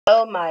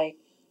Hello, my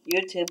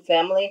YouTube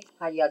family.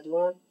 How y'all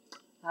doing?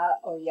 How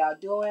are y'all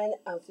doing?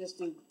 I'm just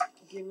to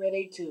get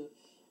ready to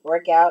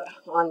work out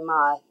on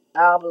my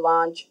ab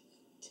launch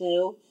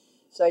too.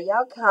 So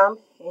y'all come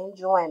and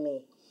join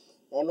me.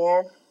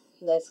 Amen.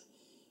 Let's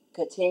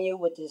continue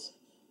with this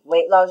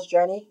weight loss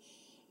journey.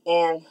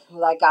 And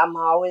like I'm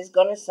always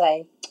gonna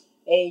say,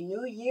 a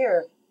new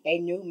year, a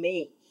new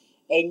me.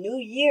 A new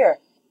year,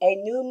 a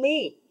new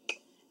me.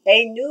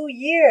 A new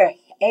year,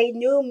 a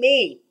new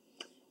me.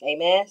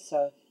 Amen.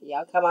 So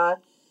y'all come on.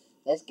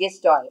 Let's get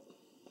started.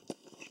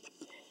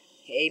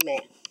 Amen.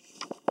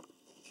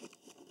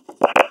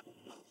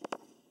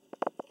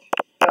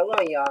 Hold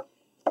on, y'all.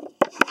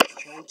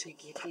 Trying to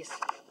get this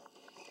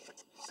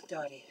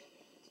started.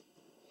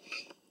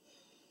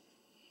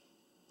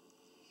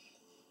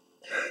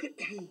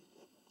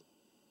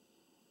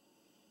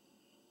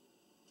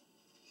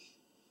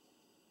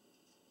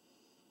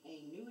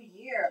 A new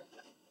year.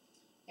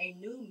 A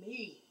new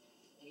me.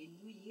 A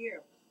new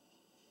year.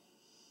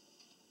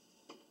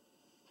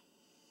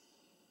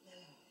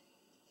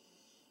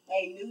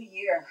 A new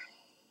year.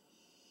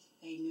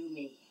 A new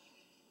me.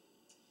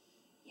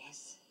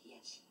 Yes,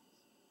 yes.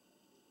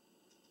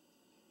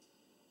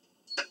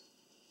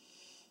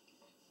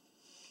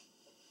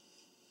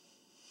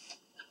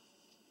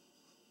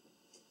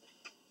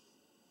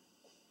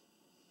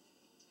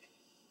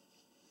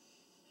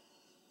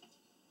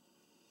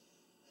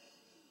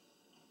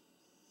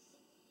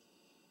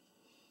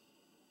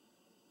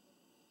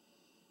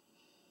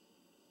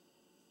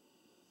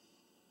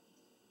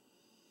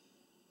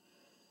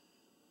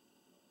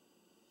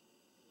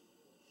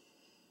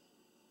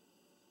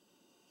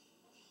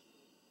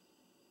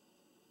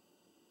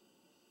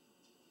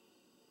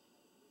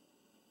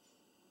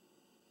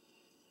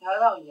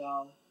 Hold on,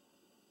 y'all.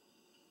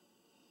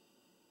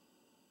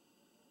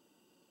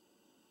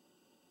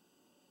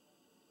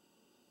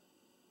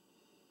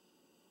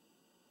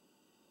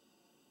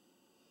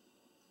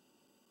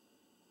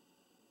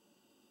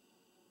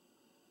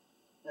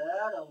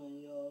 Hold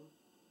on, y'all.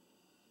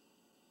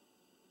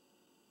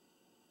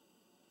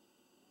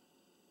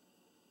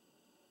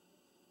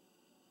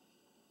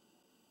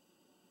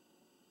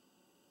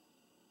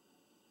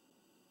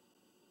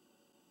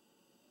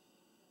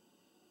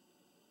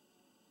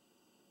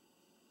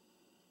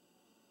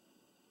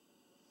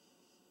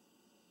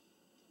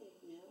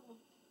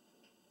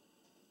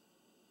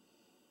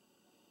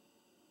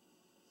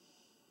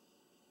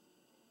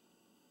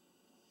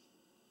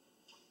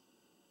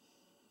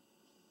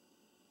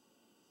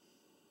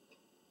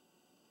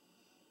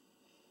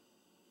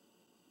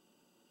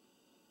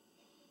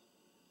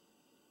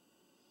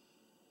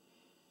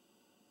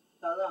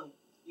 Hold on,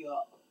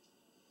 y'all.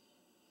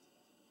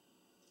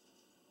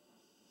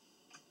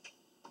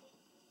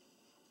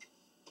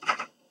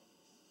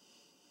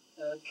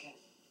 Okay.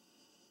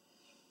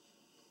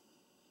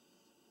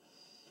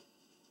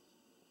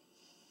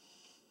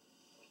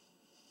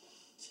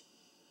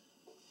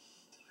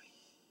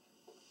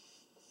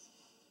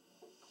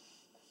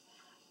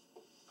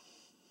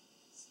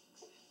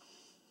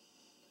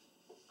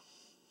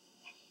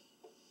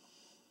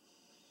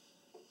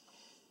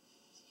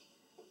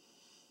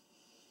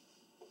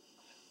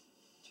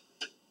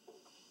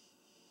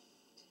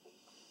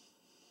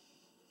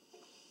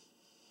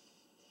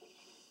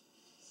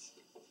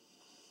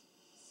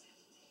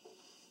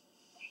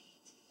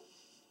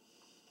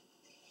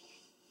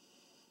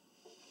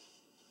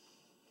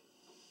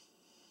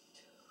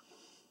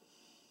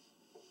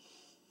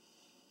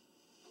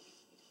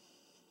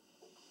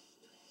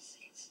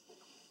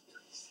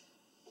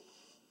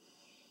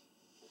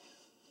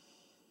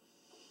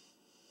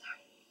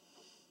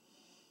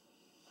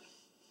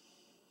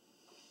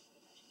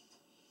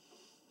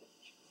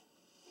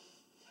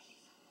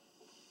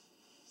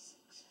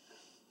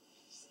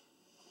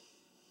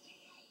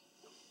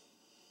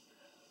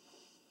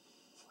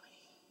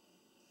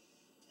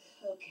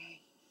 Okay.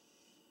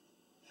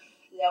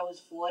 That was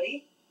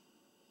 40.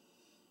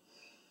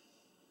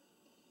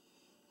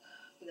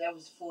 That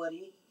was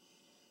 40.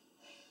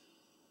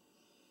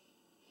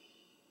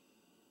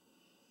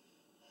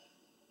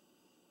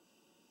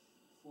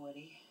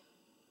 40.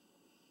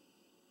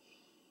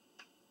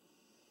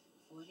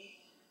 40.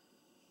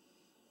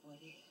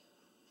 40.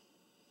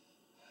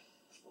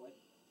 40.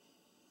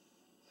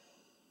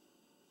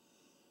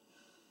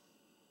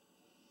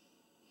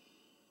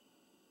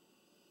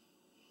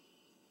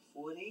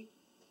 40.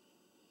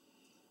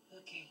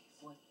 Okay,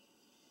 40.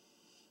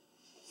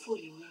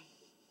 41.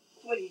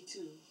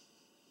 42.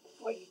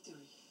 43.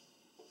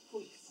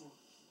 44.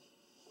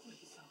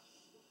 45.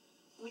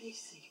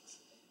 46.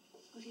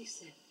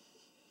 47.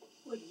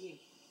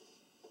 48.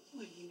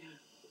 49.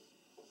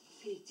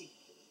 50.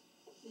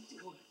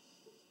 51.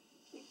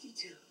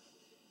 52.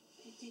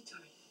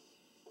 53.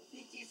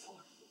 54.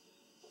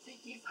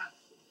 55.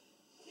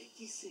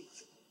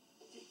 56.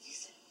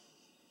 57.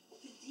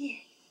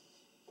 58.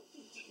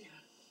 59.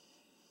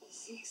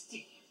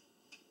 60.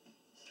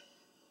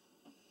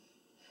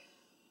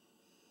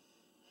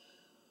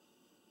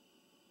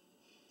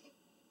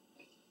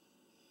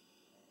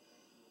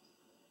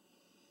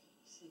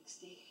 60.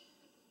 60,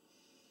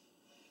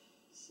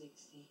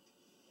 60,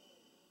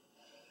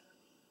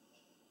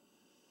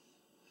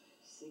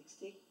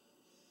 60,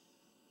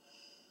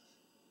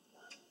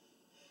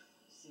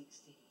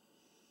 60,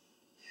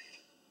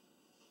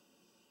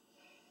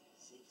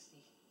 60,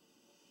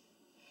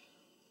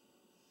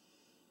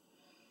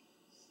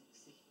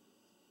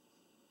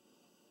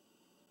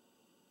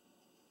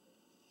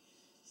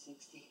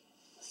 60,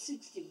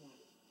 61,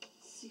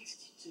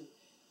 62,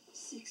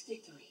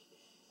 63,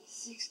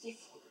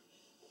 64,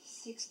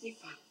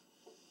 65,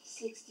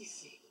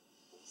 66,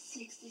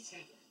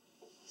 67,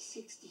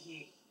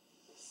 68,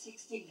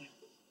 69,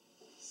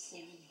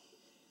 70,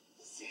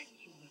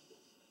 71,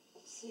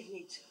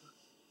 72,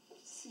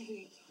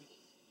 73,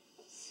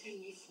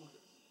 74,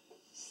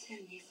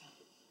 75,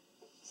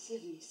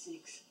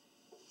 76,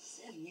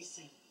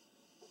 77,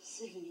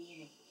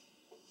 78,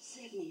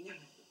 79,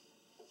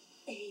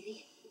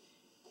 80,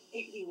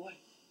 81,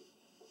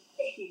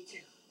 82,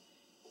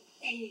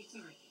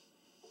 83,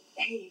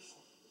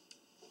 84,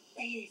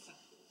 85,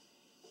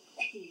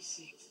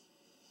 86,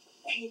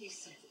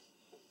 87,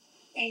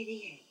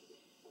 88,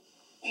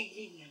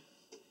 89,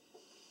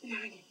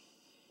 90,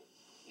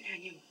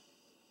 91,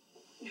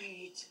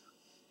 92,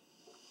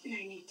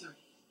 93,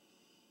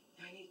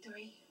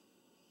 93,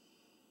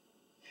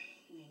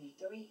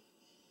 93,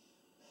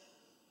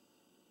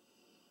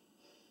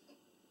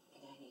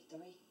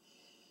 93,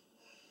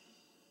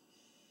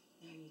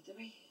 93,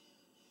 93.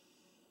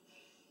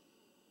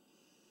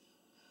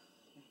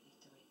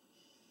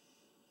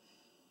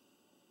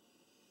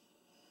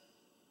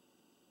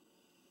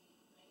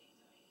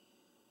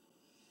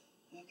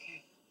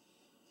 Okay,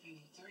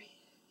 93,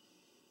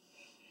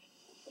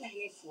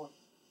 94,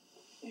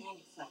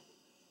 95,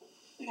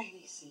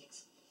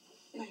 96,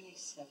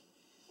 97,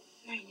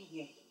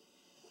 98,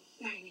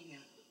 99,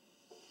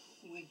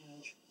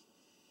 100.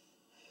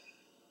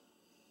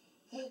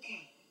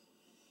 Okay.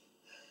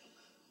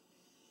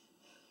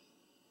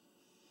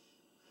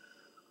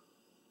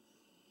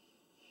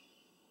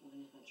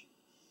 100.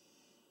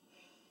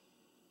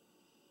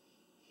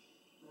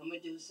 I'm going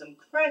to do some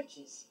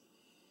crunches.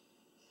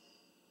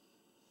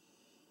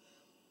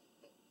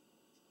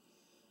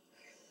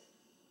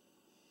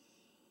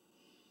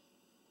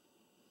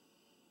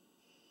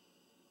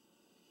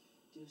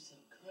 Do some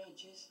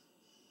crunches.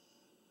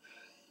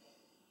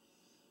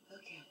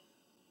 Okay.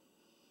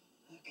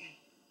 Okay.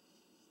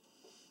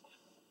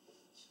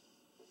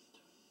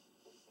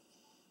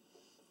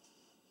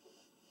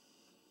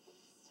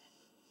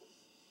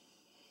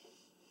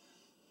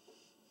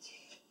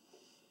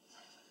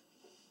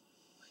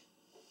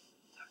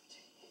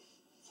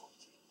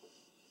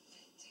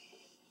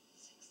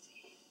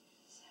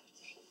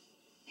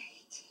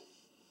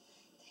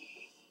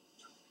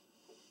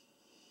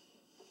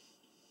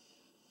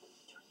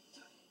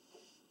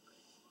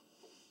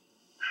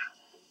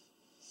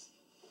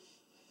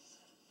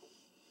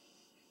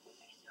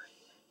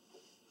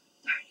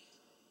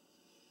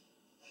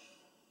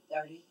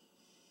 30.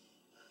 30.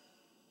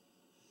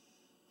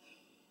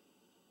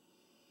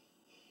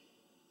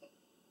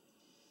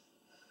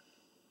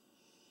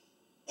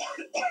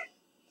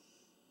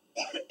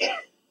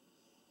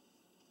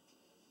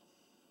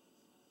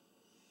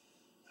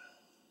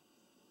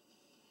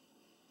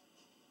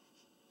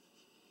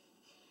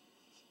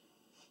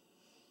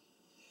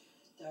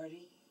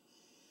 30.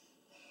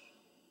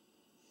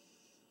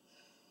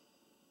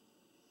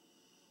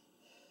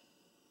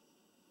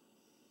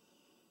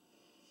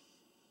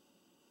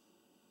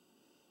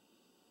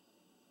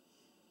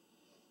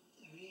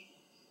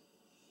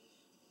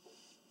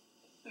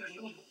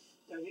 31.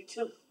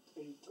 32.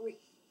 33.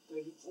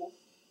 34.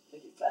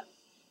 35.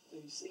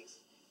 36.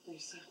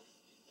 37.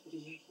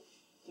 38.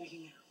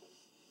 39.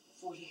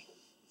 40.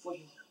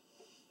 41.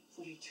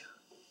 42.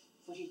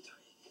 43.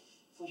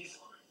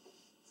 44.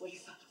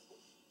 45.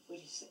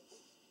 46.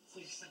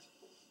 47.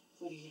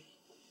 48.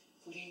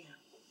 49.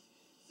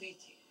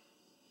 50.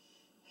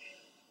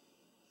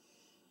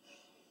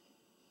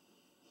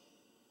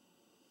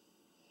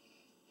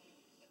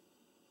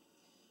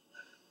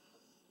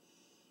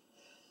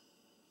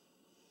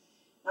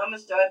 I'm going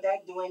to start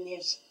back doing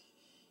this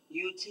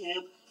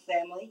YouTube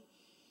family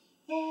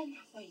and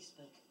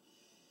Facebook.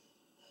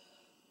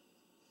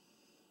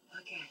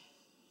 Okay.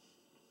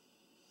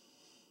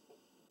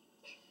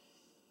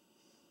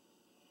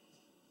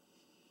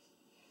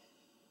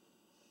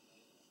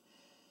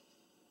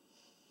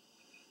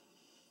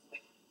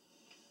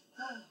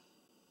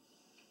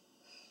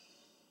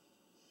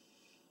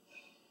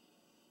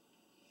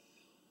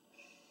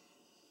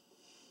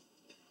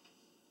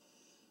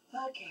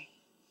 Okay.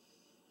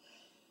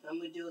 I'm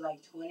going to do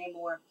like 20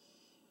 more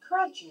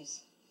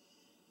crunches.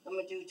 I'm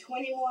going to do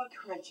 20 more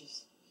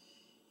crunches.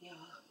 Y'all.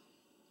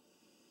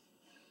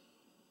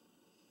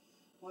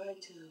 1,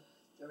 2,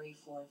 3,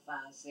 4,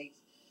 5, 6,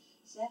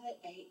 7,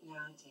 8, 9,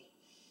 10,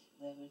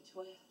 11,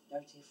 12,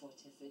 13,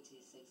 14, 15,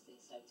 16,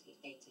 17,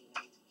 18,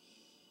 19,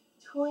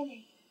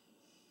 20,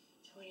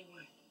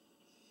 21,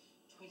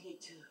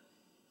 22,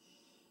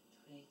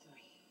 23.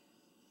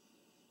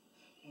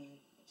 1,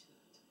 2,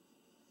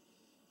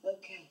 3.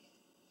 Okay.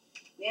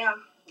 Now,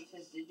 I'm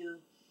supposed to do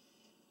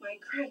my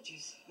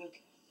crunches.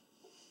 Okay.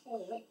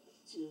 1,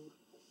 2,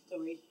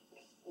 3,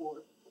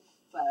 4,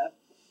 5,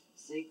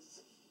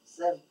 6,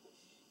 7,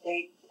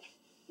 8,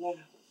 9,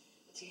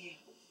 10,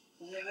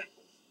 11,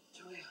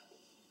 12,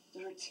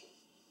 13,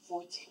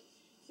 14,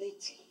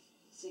 15,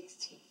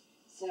 16,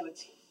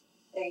 17,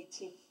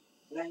 18,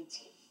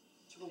 19,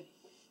 20,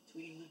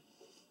 21,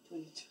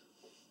 22,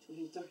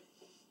 23,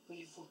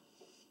 24,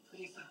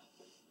 25,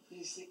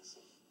 26,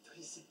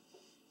 27,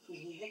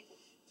 28,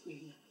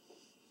 29,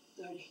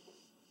 30,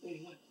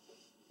 31,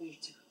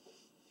 32.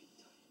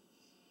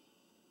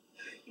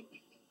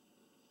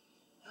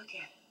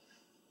 Okay.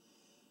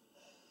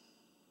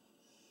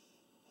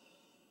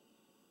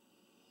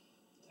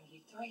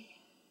 33,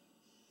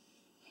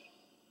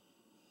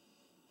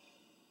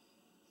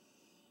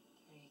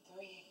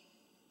 33,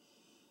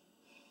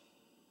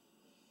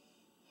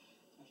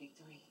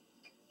 33,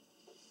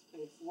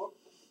 34,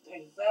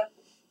 35,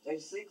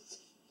 36,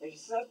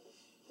 37,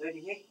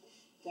 38,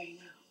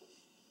 39,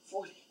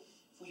 40,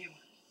 41,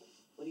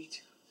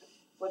 42,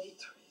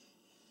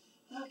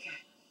 43. Okay.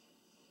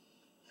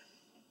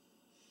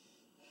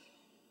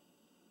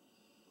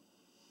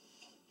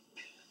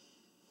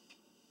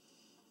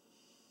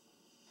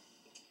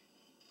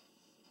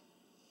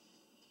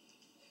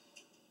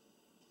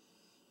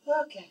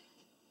 Okay.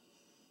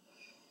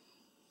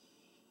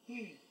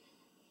 Okay.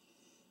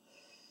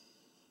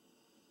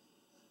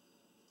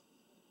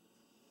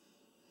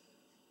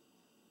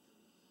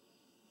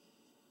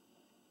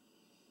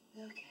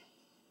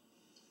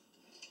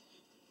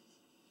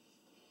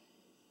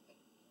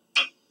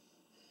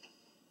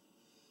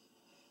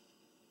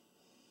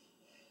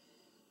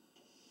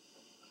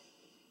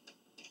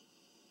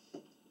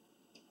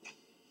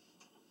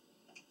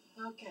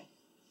 Okay.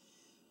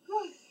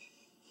 Whew.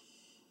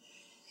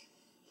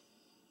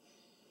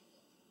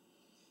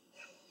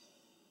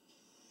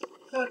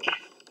 Okay.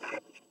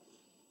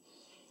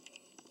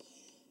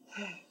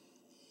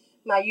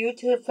 My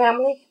YouTube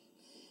family,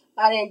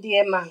 I didn't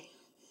did my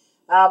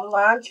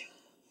avalanche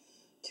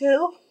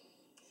too,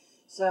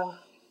 so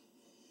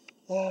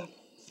I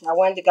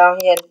wanted to go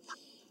ahead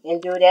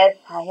and do that.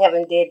 I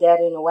haven't did that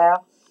in a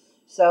while,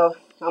 so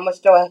I'm gonna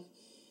start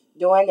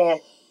doing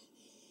that.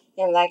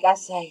 And like I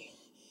say,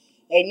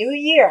 a new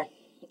year,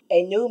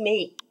 a new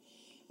me,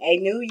 a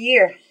new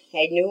year,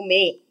 a new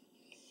me,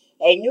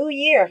 a new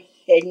year,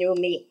 a new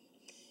me.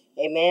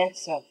 Amen.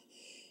 So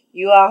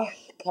you all,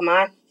 come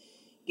on,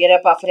 get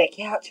up off of that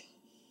couch,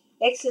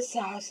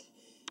 exercise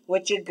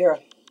with your girl.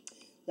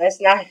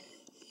 Let's not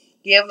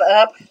give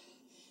up.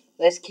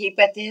 Let's keep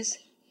at this.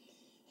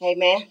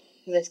 Amen.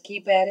 Let's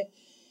keep at it.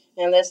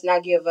 And let's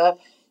not give up.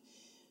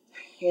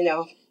 You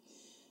know,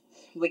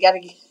 we got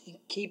to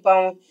keep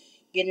on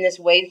getting this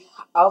weight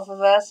off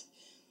of us.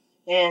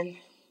 And,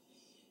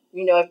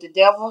 if the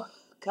devil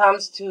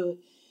comes to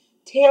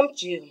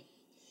tempt you,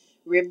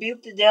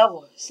 rebuke the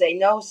devil. Say,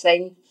 no,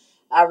 Satan,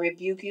 I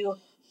rebuke you.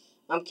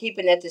 I'm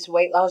keeping at this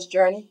weight loss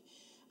journey.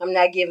 I'm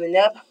not giving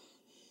up.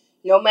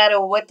 No matter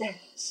what the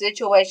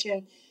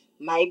situation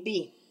might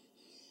be,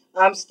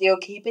 I'm still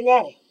keeping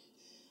at it.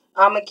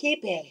 I'm going to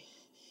keep at it.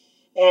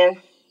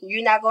 And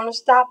you're not going to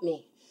stop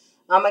me.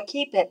 I'm going to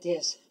keep at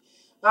this.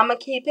 I'm going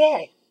to keep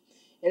at it.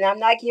 And I'm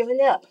not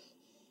giving up.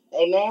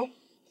 Amen.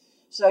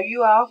 So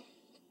y'all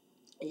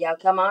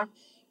come on.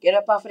 Get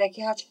up off of that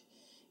couch.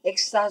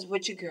 Exercise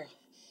with your girl.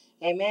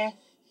 Amen.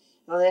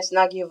 And let's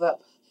not give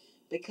up.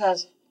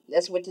 Because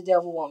that's what the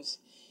devil wants.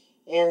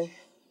 And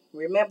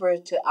remember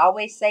to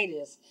always say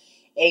this.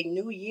 A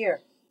new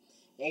year.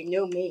 A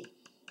new me.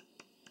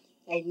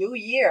 A new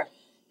year.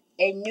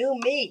 A new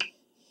me.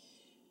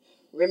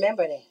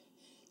 Remember that.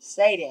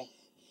 Say that.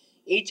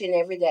 Each and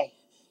every day.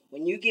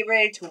 When you get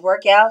ready to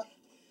work out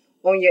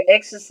on your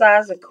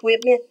exercise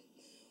equipment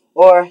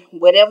or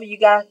whatever you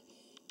got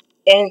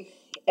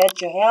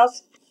at your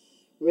house,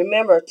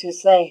 remember to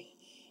say,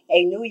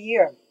 a new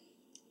year,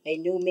 a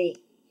new me.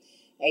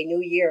 A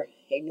new year,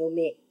 a new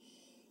me.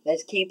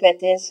 Let's keep at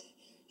this.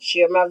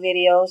 Share my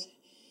videos.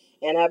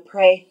 And I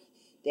pray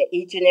that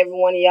each and every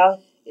one of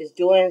y'all is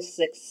doing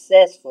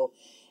successful.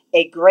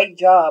 A great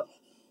job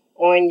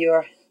on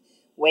your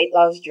weight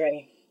loss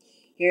journey.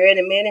 Here in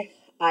a minute,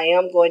 I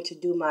am going to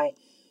do my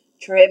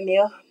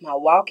treadmill, my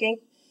walking.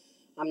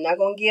 I'm not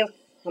gonna give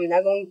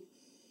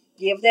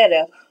that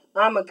up.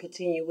 I'm gonna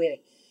continue with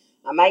it.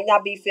 I might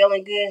not be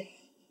feeling good,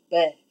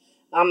 but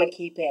I'm gonna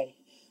keep at it.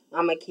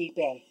 I'm gonna keep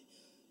at it.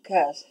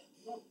 Cause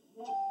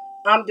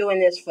I'm doing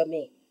this for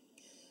me.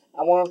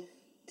 I want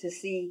to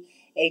see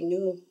a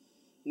new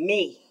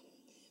me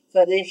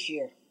for this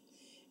year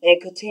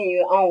and continue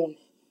on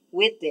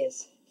with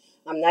this.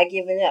 I'm not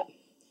giving up.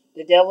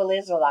 The devil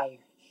is a liar.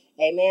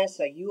 Amen.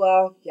 So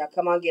y'all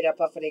come on, get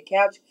up off of the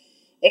couch.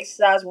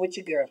 Exercise with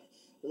your girl.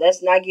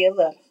 Let's not give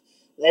up.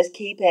 Let's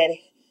keep at it.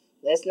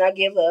 Let's not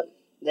give up.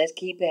 Let's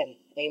keep at it.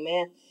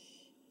 Amen.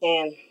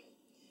 And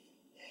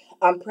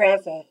I'm praying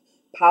for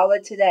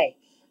Paula today.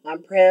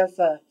 I'm praying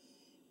for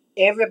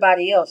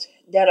everybody else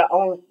that are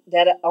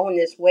on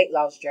this weight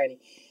loss journey.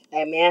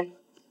 Amen.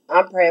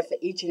 I'm praying for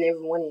each and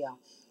every one of y'all.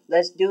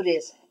 Let's do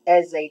this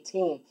as a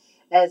team,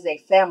 as a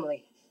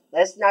family.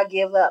 Let's not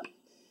give up.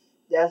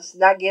 Let's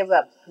not give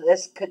up.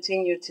 Let's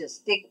continue to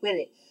stick with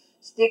it.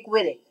 Stick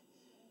with it.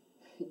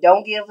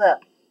 Don't give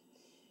up.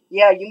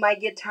 Yeah, you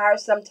might get tired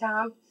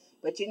sometime,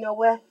 but you know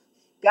what?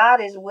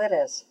 God is with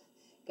us.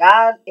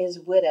 God is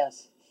with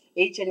us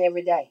each and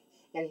every day,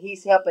 and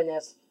He's helping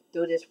us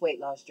through this weight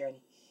loss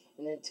journey.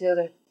 And until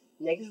the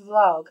next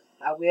vlog,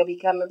 I will be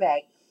coming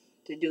back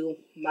to do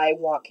my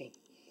walking.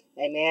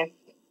 Amen.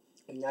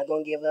 I'm not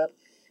going to give up,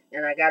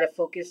 and I got to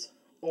focus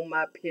on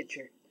my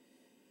picture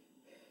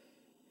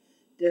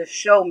to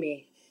show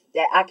me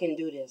that I can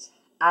do this.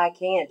 I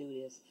can do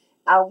this.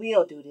 I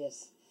will do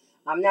this.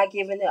 I'm not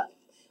giving up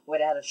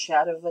without a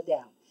shadow of a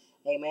doubt.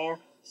 Amen.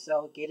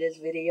 So give this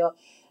video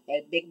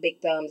a big,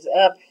 big thumbs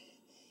up.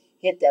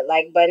 Hit that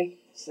like button.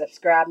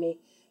 Subscribe me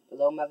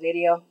below my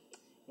video.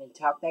 And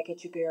talk back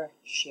at your girl,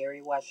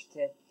 Sherry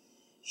Washington.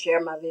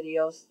 Share my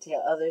videos.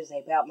 Tell others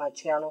about my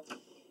channel.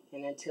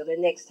 And until the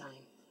next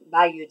time.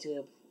 Bye,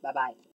 YouTube. Bye-bye.